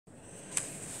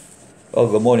Well,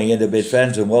 good morning, Interbet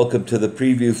fans, and welcome to the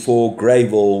preview for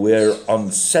Greyville. We're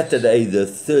on Saturday, the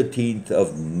 13th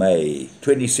of May.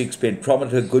 26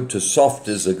 pentometer, good to soft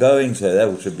as the going, so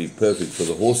that should be perfect for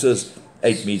the horses.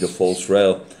 8-meter false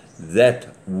rail.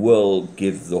 That will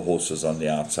give the horses on the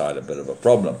outside a bit of a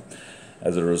problem.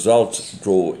 As a result,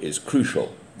 draw is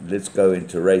crucial. Let's go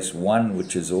into race 1,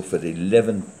 which is off at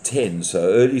 11:10.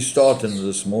 So early start in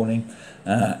this morning,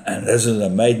 and this is a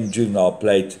maiden juvenile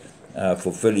plate.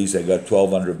 For fillies, they go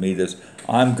 1,200 meters.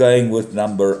 I'm going with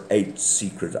number 8,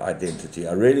 Secret Identity.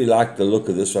 I really like the look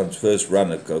of this one's first run.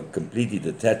 It got completely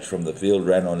detached from the field,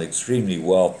 ran on extremely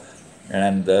well.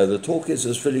 And the talk is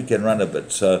this filly can run a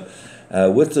bit. So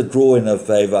with the draw in her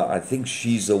favor, I think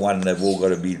she's the one they've all got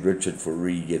to beat. Richard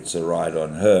Faree gets a ride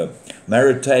on her.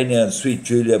 Maritania and Sweet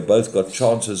Julia both got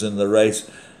chances in the race.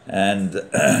 And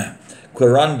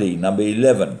Quirandi, number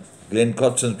 11, Glenn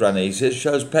Cotson's runner, he says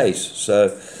shows pace.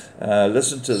 So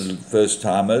listen to the first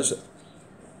timers.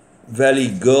 Valley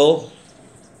Girl,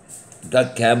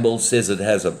 Doug Campbell says it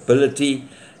has ability,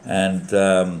 and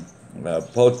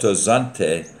Porto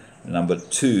Zante, number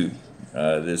 2,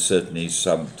 there's certainly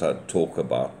some talk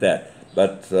about that.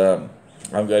 But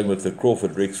I'm going with the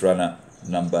Crawford Ricks runner,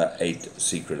 number 8,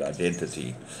 Secret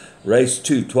Identity. Race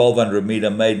 2, 1,200 meter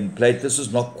maiden plate. This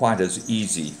is not quite as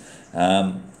easy.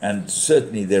 And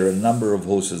certainly there are a number of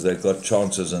horses that got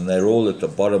chances, and they're all at the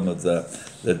bottom of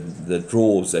the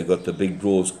draws. They got the big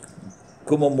draws.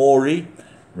 Kumamori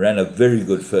ran a very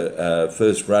good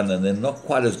first run, and then not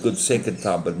quite as good second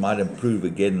time, but might improve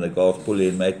again. The Golf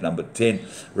Bullion mate, number 10.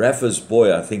 Rafa's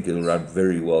Boy, I think he'll run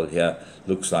very well here.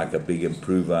 Looks like a big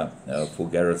improver for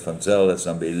Gareth Van Zyl. That's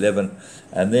number 11.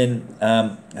 And then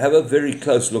have a very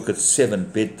close look at 7,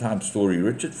 Bedtime Story.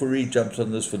 Richard Faree jumps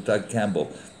on this for Doug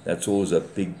Campbell. That's always a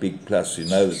big plus. You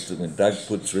know that when Doug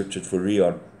puts Richard Faree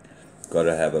on, got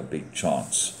to have a big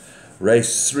chance.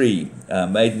 Race 3,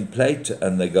 maiden plate,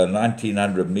 and they go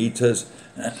 1,900 meters.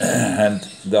 And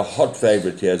the hot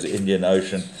favorite here is Indian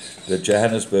Ocean, the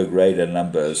Johannesburg Raider,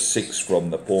 number 6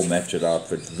 from the Paul Matchett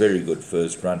outfit. Very good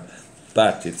first run.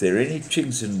 But if there are any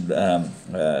chinks in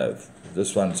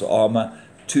this one's armor,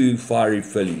 2, Fiery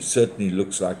Filly certainly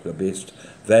looks like the best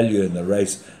value in the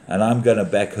race, and I'm going to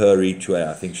back her each way.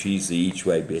 I think she's the each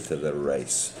way bet of the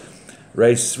race.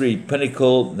 Race 3,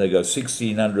 Pinnacle, they go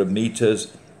 1,600 meters,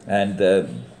 and the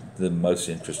most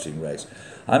interesting race.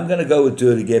 I'm going to go with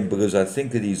Do It Again because I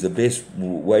think that he's the best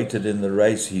weighted in the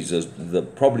race. He's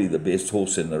probably the best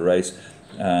horse in the race,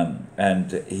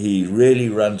 and he really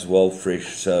runs well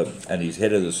fresh, so, and he's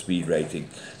head of the speed rating.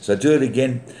 So Do It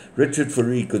Again. Richard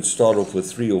Faree could start off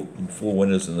with 3 or 4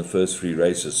 winners in the first 3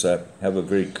 races, so have a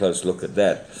very close look at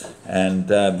that. And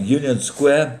Union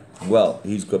Square, well,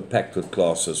 he's got packed with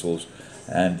class, this horse,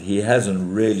 and he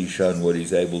hasn't really shown what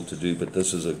he's able to do, but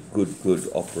this is a good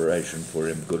operation for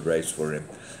him, good race for him,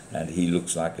 and he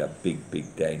looks like a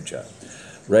big danger.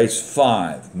 Race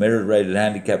 5, merit rated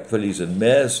handicap fillies and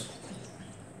mares.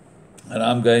 And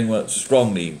I'm going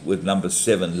strongly with number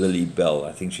 7, Lily Bell.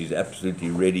 I think she's absolutely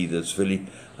ready, this filly.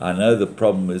 I know the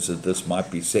problem is that this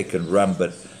might be second run,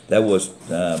 but that was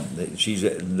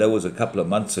a couple of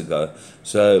months ago.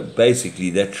 So basically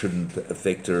that shouldn't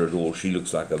affect her at all. She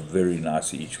looks like a very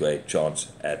nice each-way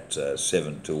chance at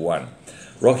 7-1.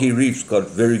 Rocky Reef's got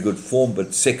very good form,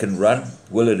 but second run,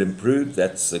 will it improve?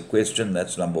 That's the question.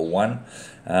 That's number 1.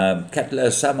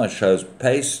 Catla Summer shows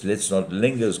pace. Let's Not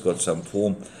Linger's got some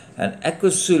form. And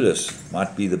Aquasulis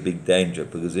might be the big danger,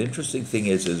 because the interesting thing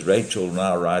is Rachel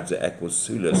now rides the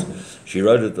Aquasulis. She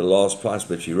rode at the last price,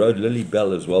 but she rode Lily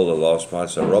Bell as well the last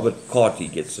price. So Robert Carty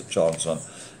gets a chance on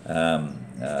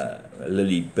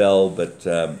Lily Bell, but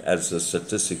as the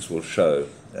statistics will show,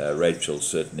 Rachel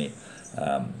certainly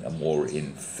more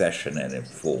in fashion and in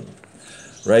form.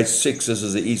 Race 6, this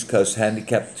is the East Coast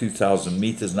Handicap, 2,000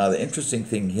 meters. Now the interesting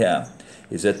thing here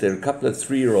is that there are a couple of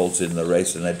 3-year-olds in the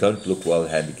race, and they don't look well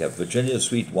handicapped. Virginia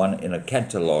Sweet won in a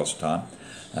canter last time,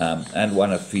 and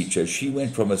won a feature. She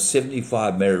went from a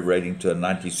 75 merit rating to a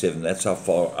 97. That's how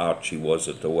far out she was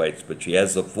at the weights, but she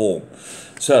has the form.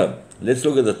 So let's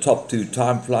look at the top 2,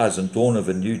 Time Flies and Dawn of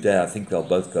a New Day. I think they'll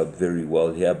both go very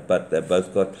well here, but they've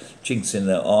both got chinks in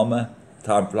their armor.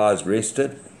 Time Flies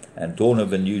rested, and Dawn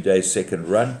of a New Day second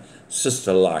run.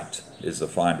 Sister Light is the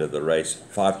find of the race,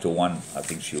 5-1. I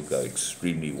think she'll go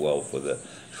extremely well for the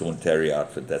Sean Terry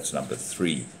outfit. That's number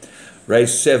 3.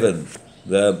 Race 7,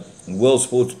 the World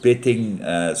Sports Betting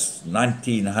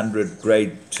 1900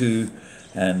 Grade 2,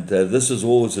 and this is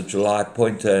always a July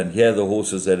pointer. And here the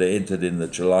horses that are entered in the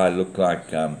July look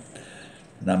like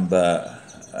number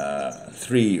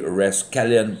 3,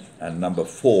 Rascallion, and number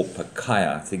 4,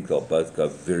 Pakaya. I think they'll both go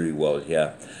very well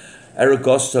here.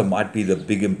 Aragosta might be the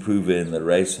big improver in the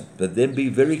race, but then be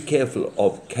very careful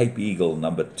of Cape Eagle,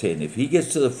 number 10. If he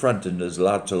gets to the front and is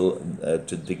allowed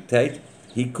to dictate,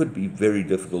 he could be very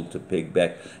difficult to peg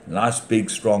back. Nice, big,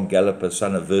 strong galloper,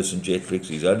 son of Vercingetorix.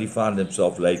 He's only found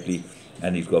himself lately,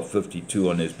 and he's got 52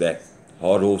 on his back.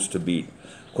 Hard horse to beat.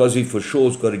 Quasi for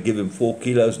sure's got to give him 4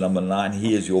 kilos, number 9.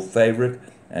 He is your favorite,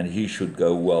 and he should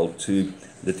go well too.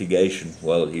 Litigation,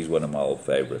 well, he's one of my old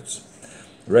favorites.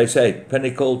 Race 8,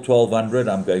 Pinnacle, 1200.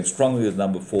 I'm going strongly with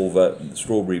number 4,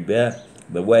 Strawberry Bear.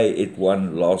 The way it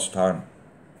won last time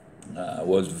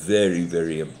was very,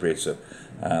 very impressive.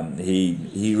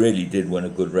 He really did win a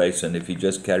good race, and if he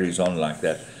just carries on like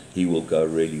that, he will go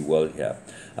really well here.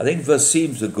 I think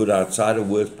Vasim's a good outsider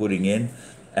worth putting in.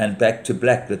 And Back to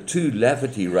Black, the 2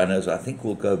 Lafferty runners, I think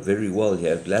will go very well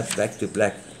here. Back to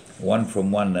Black, 1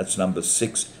 from 1, that's number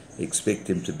 6. Expect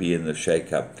him to be in the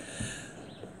shake-up.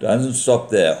 Doesn't stop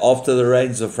there. After the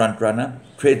Rain's the front runner.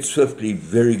 Tread Swiftly,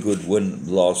 very good win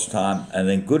last time. And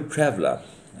then Good Traveller.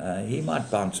 He might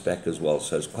bounce back as well,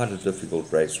 so it's quite a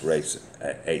difficult race. Race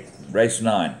 8. Race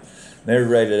 9. Mary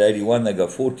rated 81, they go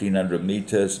 1400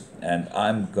 meters, and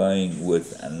I'm going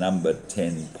with a number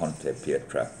 10, Ponte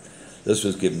Pietra. This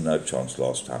was given no chance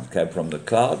last time. Came from the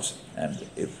clouds, and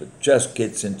if it just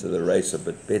gets into the race a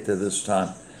bit better this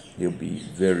time, he'll be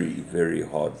very, very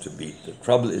hard to beat. The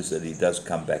trouble is that he does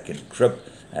come back in trip,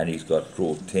 and he's got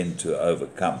draw 10 to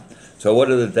overcome. So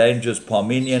what are the dangers?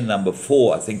 Parmenian, number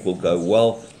 4, I think will go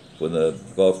well with the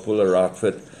Garth Fuller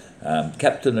outfit.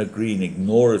 Captain of Green,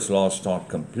 ignore his last start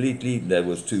completely. That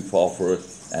was too far for it.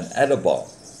 And Adabar,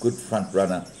 good front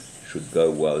runner, should go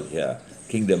well here.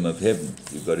 Kingdom of Heaven,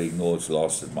 you've got to ignore its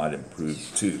last, it might improve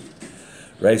too.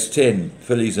 Race 10,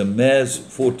 Fillies and Mares,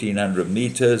 1400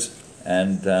 meters,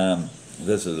 and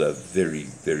this is a very,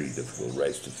 very difficult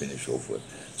race to finish off with.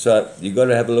 So you've got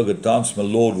to have a look at Dance My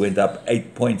Lord, went up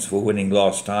 8 points for winning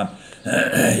last time,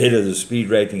 ahead of the speed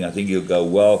rating. I think he'll go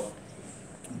well.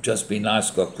 Just Be Nice,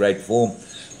 got great form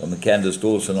from the Candace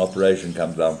Dawson operation,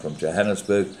 comes down from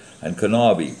Johannesburg. And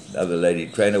Kanabi, other lady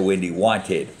trainer, Wendy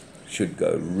Whitehead, should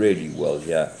go really well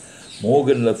here.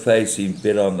 Morgan Le Fay seems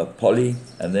better on the poly,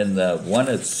 and then the one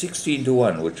at 16 to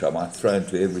 1, which I might throw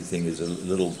into everything, is a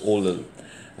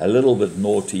little bit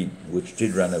naughty, which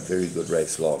did run a very good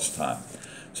race last time.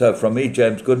 So from me,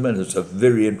 James Goodman, it's a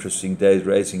very interesting day's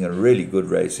racing and really good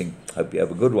racing. Hope you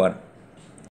have a good one.